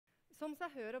Som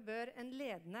seg hør og bør en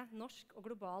ledende norsk og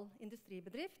global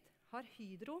industribedrift har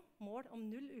Hydro mål om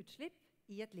null utslipp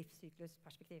i et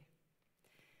livssyklusperspektiv.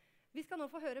 Vi skal nå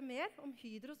få høre mer om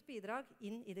Hydros bidrag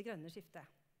inn i det grønne skiftet.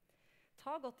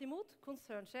 Ta godt imot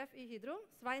konsernsjef i Hydro,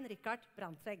 Svein Richard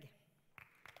Brandtzæg.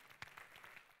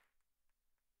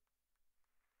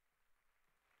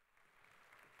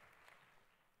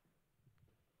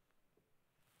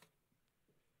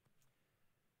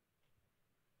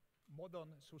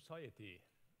 Modern society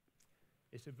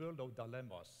is a world of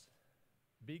dilemmas,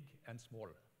 big and small.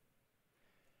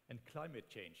 And climate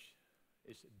change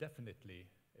is definitely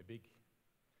a big.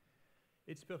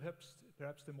 It's perhaps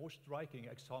the most striking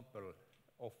example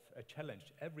of a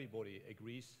challenge everybody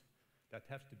agrees that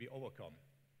has to be overcome.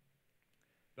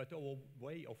 But our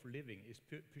way of living is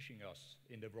pushing us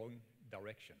in the wrong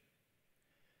direction.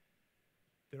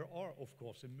 There are, of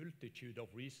course, a multitude of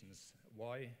reasons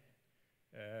why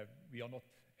we are not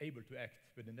able to act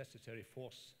with the necessary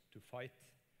force to fight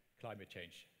climate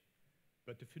change.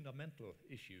 But the fundamental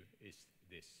issue is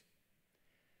this.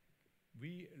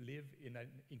 We live in an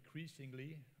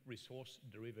increasingly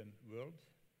resource-driven world,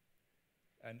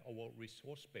 and our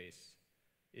resource base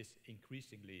is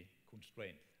increasingly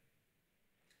constrained.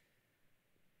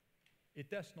 It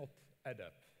does not add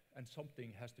up, and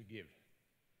something has to give.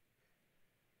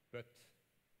 But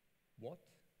what?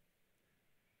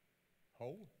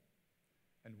 How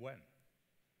and when?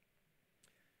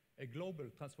 A global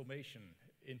transformation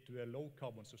into a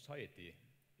low-carbon society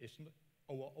is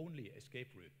our only escape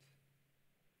route.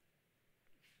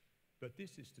 But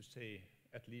this is to say,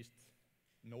 at least,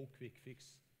 no quick fix.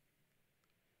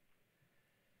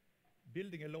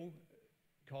 Building a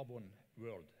low-carbon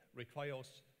world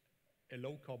requires a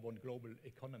low-carbon global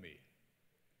economy,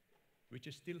 which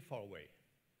is still far away.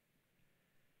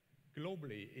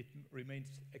 Globally, it remains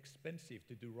expensive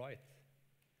to do right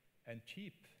and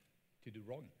cheap to do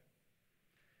wrong.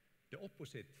 The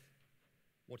opposite,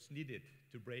 what's needed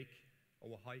to break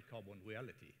our high-carbon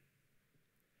reality.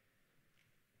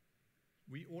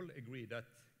 We all agree that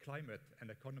climate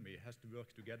and economy has to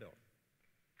work together,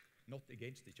 not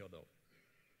against each other.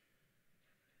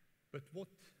 But what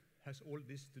has all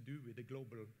this to do with a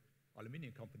global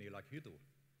aluminium company like Hydro?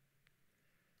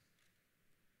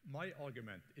 My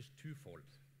argument is twofold.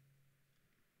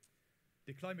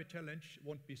 The climate challenge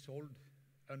won't be solved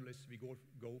unless we go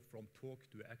from talk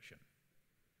to action.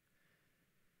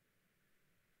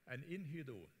 And in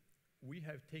Hydro, we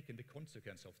have taken the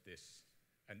consequence of this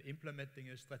and implementing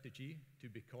a strategy to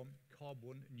become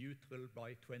carbon neutral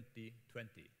by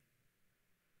 2020.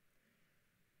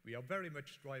 We are very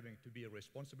much striving to be a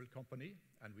responsible company,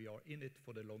 and we are in it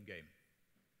for the long game.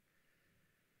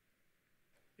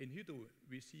 In Hydro,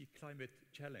 we see climate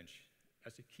challenge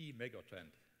as a key megatrend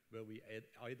where we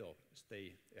either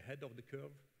stay ahead of the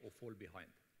curve or fall behind.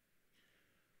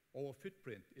 Our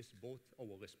footprint is both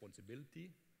our responsibility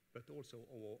but also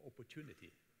our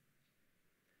opportunity.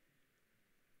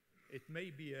 It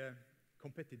may be a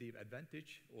competitive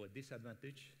advantage or a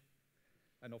disadvantage,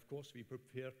 and of course we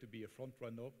prefer to be a front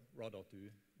runner rather to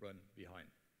run behind.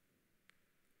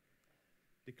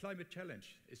 The climate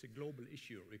challenge is a global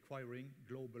issue requiring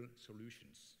global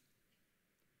solutions.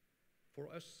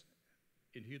 For us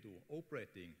in Hydro,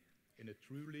 operating in a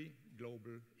truly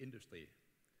global industry,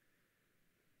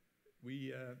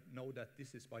 we know that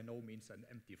this is by no means an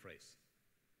empty phrase.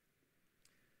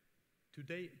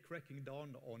 Today, cracking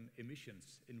down on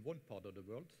emissions in one part of the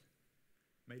world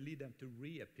may lead them to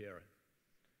reappear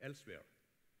elsewhere,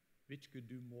 which could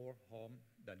do more harm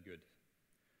than good.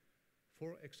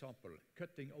 For example,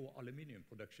 cutting our aluminium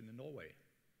production in Norway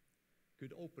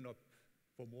could open up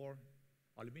for more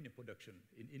aluminium production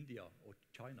in India or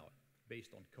China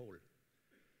based on coal.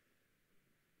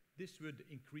 This would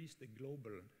increase the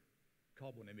global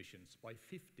carbon emissions by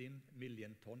 15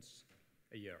 million tons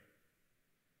a year.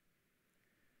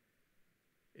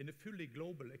 In a fully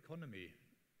global economy,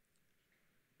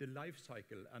 the life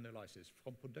cycle analysis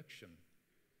from production,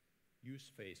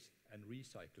 use phase, and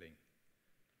recycling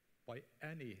by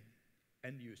any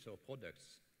end-user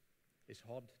products is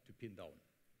hard to pin down.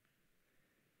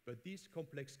 But these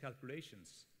complex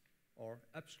calculations are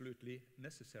absolutely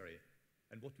necessary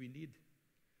and what we need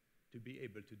to be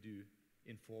able to do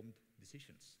informed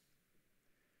decisions.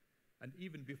 And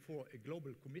even before a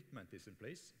global commitment is in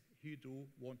place, Hydro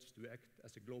wants to act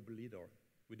as a global leader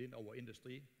within our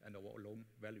industry and our long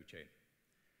value chain.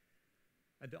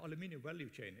 And the aluminium value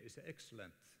chain is an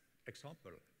excellent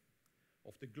example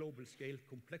of the global scale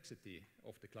complexity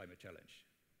of the climate challenge.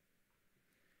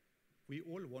 We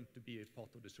all want to be a part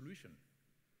of the solution,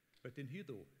 but in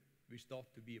Hydro, we start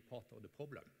to be a part of the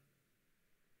problem.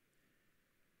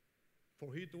 For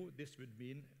Hydro, this would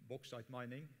mean bauxite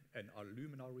mining and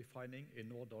alumina refining in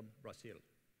northern Brazil,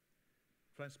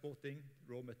 transporting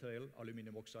raw material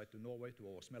aluminum oxide to Norway to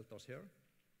our smelters here.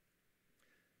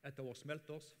 At our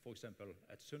smelters, for example,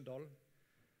 at Sunndal,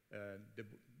 the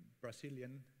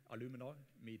Brazilian alumina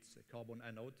meets carbon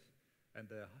anode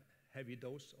and a heavy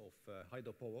dose of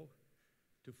hydropower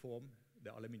to form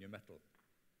the aluminium metal.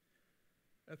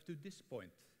 Up to this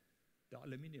point, the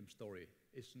aluminium story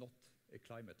is not a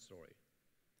climate story.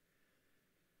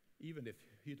 Even if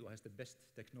Hydro has the best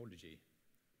technology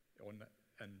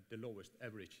and the lowest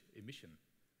average emission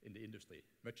in the industry,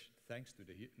 much thanks to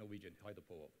the Norwegian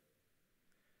hydropower.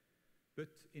 But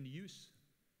in use,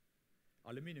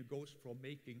 aluminium goes from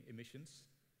making emissions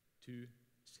to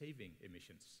saving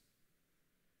emissions.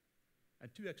 And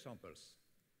two examples.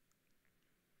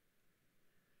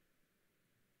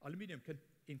 Aluminium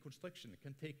in construction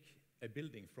can take a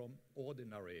building from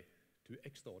ordinary to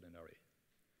extraordinary.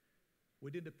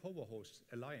 Within the Powerhouse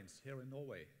Alliance here in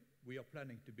Norway, we are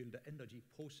planning to build an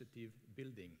energy-positive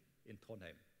building in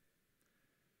Trondheim.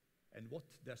 And what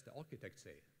does the architect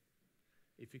say?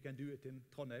 If we can do it in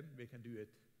Trondheim, we can do it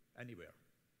anywhere.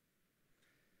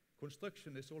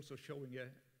 Construction is also showing a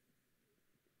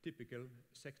typical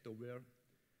sector where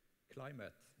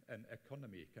climate and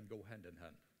economy can go hand in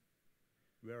hand,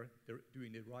 where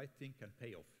doing the right thing can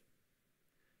pay off.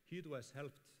 Hydro has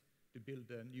helped to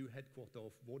build a new headquarters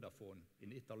of Vodafone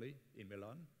in Italy, in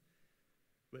Milan,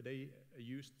 where they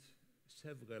used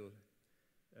several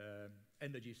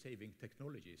energy-saving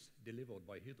technologies delivered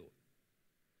by Hydro.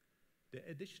 The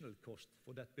additional cost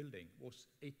for that building was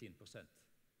 18%,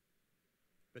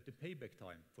 but the payback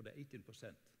time for the 18%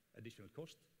 additional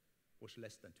cost was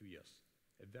less than 2 years,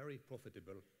 a very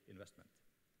profitable investment.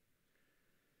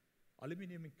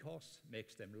 Aluminium in cars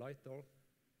makes them lighter,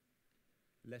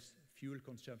 less fuel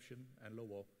consumption and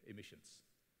lower emissions.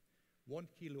 1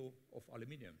 kilo of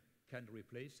aluminium can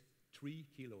replace 3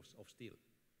 kilos of steel.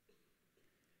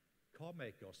 Car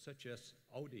makers such as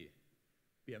Audi,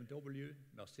 BMW,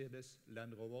 Mercedes,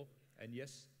 Land Rover, and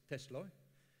yes, Tesla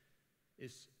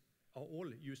are all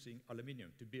using aluminium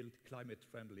to build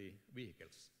climate-friendly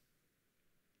vehicles.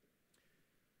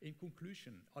 In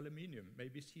conclusion, aluminium may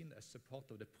be seen as a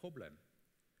part of the problem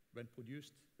when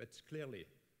produced, but clearly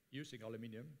using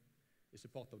aluminium is a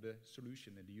part of the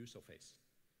solution in the user phase.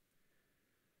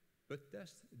 But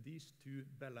does these two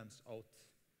balance out?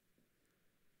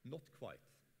 Not quite.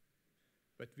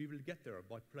 But we will get there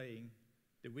by playing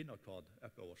the winner card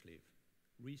up our sleeve,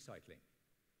 recycling.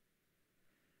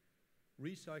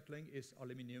 Recycling is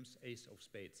aluminium's ace of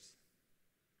spades.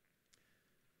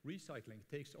 Recycling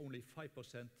takes only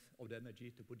 5% of the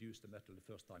energy to produce the metal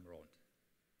the first time around.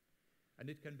 And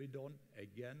it can be done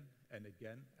again and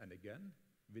again and again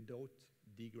without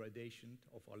degradation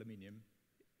of aluminium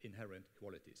inherent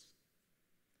qualities.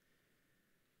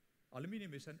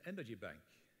 Aluminium is an energy bank,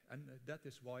 and that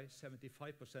is why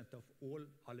 75% of all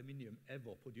aluminium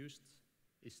ever produced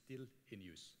is still in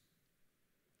use.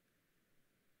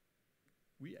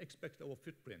 We expect our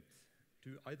footprint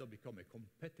to either become a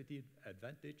competitive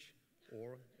advantage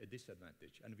or a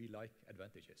disadvantage, and we like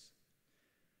advantages.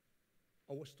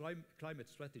 Our climate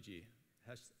strategy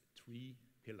has 3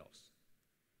 pillars.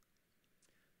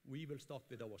 We will start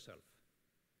with ourselves.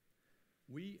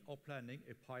 We are planning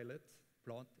a pilot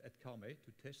plant at Karmøy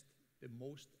to test the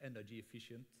most energy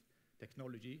efficient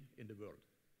technology in the world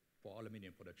for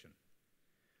aluminium production,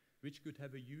 which could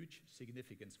have a huge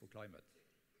significance for climate.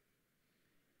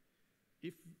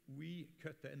 If we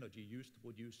cut the energy used to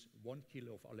produce 1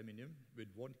 kilo of aluminium with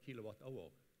 1 kilowatt hour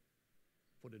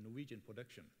for the Norwegian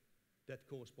production, that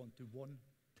corresponds to 1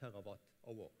 terawatt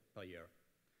hour per year,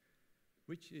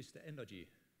 which is the energy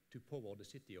to power the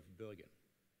city of Bergen.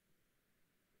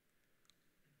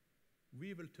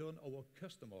 We will turn our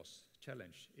customers'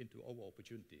 challenge into our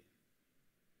opportunity.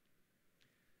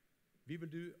 We will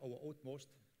do our utmost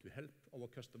to help our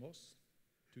customers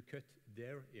to cut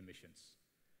their emissions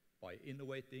by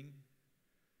innovating,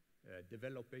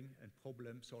 developing and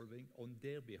problem solving on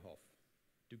their behalf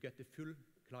to get the full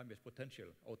climate potential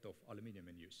out of aluminium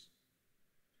in use.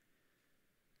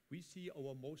 We see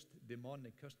our most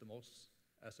demanding customers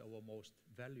as our most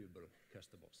valuable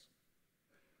customers.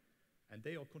 And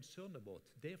they are concerned about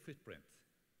their footprint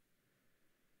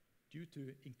due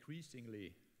to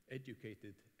increasingly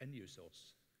educated end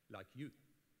users like you.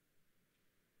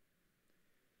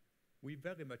 We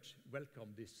very much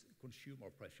welcome this consumer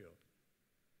pressure.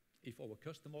 If our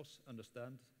customers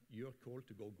understand your call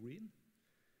to go green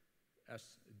as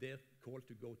their call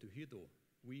to go to Hydro,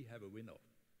 we have a winner.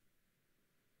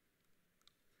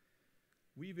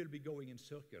 We will be going in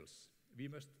circles we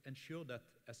must ensure that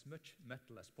as much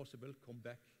metal as possible come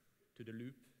back to the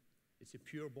loop. It's a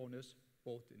pure bonus,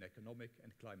 both in economic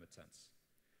and climate sense.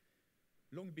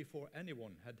 Long before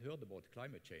anyone had heard about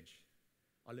climate change,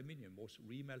 aluminium was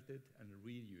remelted and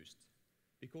reused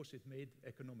because it made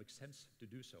economic sense to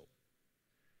do so.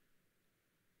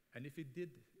 And if it did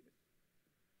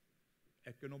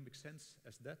economic sense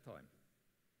at that time,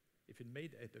 if it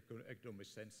made economic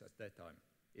sense at that time,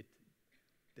 it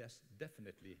does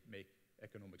definitely make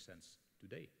economic sense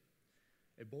today.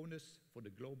 A bonus for the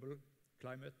global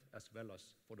climate as well as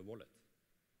for the wallet.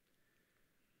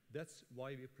 That's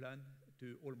why we plan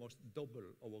to almost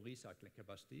double our recycling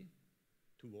capacity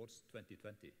towards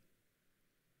 2020.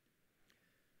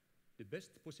 The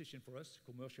best position for us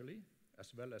commercially,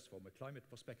 as well as from a climate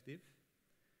perspective,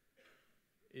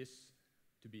 is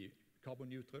to be carbon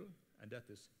neutral, and that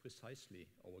is precisely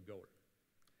our goal.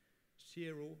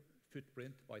 Zero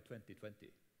footprint by 2020.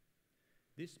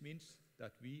 This means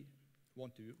that we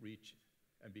want to reach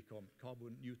and become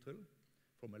carbon neutral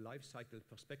from a life cycle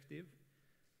perspective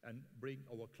and bring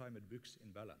our climate books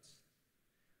in balance.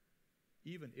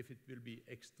 Even if it will be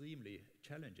extremely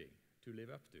challenging to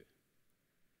live up to,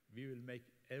 we will make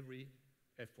every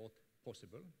effort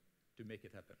possible to make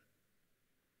it happen.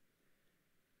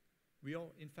 We are,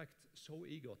 in fact, so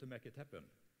eager to make it happen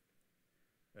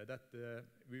that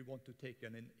we want to take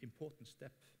an important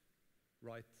step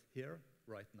right here,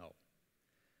 right now.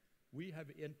 We have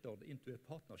entered into a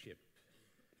partnership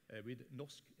with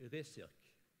Norsk Resirk,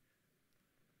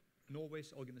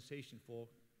 Norway's organization for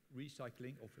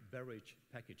recycling of beverage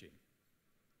packaging,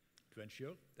 to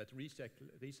ensure that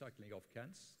recycling of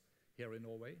cans here in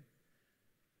Norway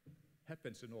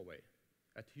happens in Norway,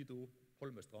 at Hydro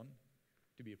Holmestrand,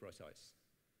 to be precise.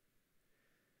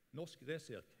 Norsk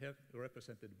Resirk, here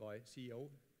represented by CEO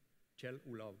Kjell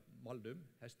Olav Maldum,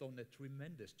 has done a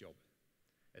tremendous job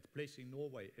at placing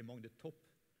Norway among the top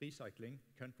recycling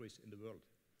countries in the world,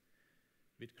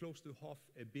 with close to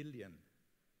 500 million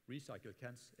recycled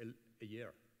cans a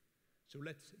year. So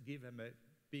let's give him a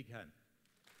big hand.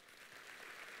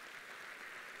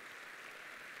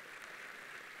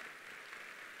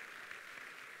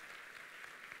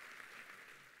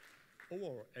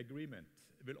 Our agreement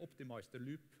will optimize the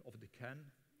loop of the can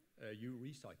you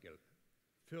recycle,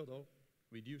 further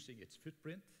reducing its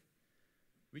footprint,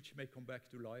 which may come back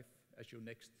to life as your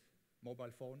next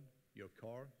mobile phone, your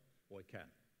car, or a can.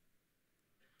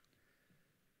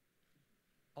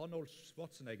 Arnold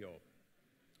Schwarzenegger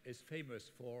is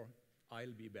famous for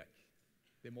 "I'll be back,"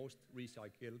 the most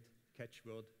recycled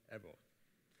catchword ever.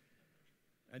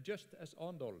 And just as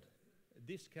Arnold,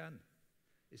 this can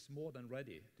is more than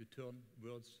ready to turn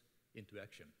words into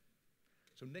action.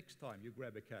 So next time you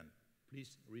grab a can,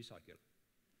 please recycle.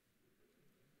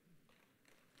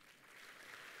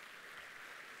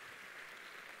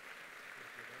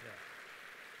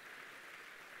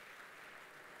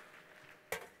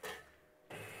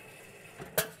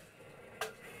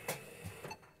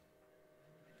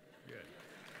 Good.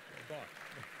 Back.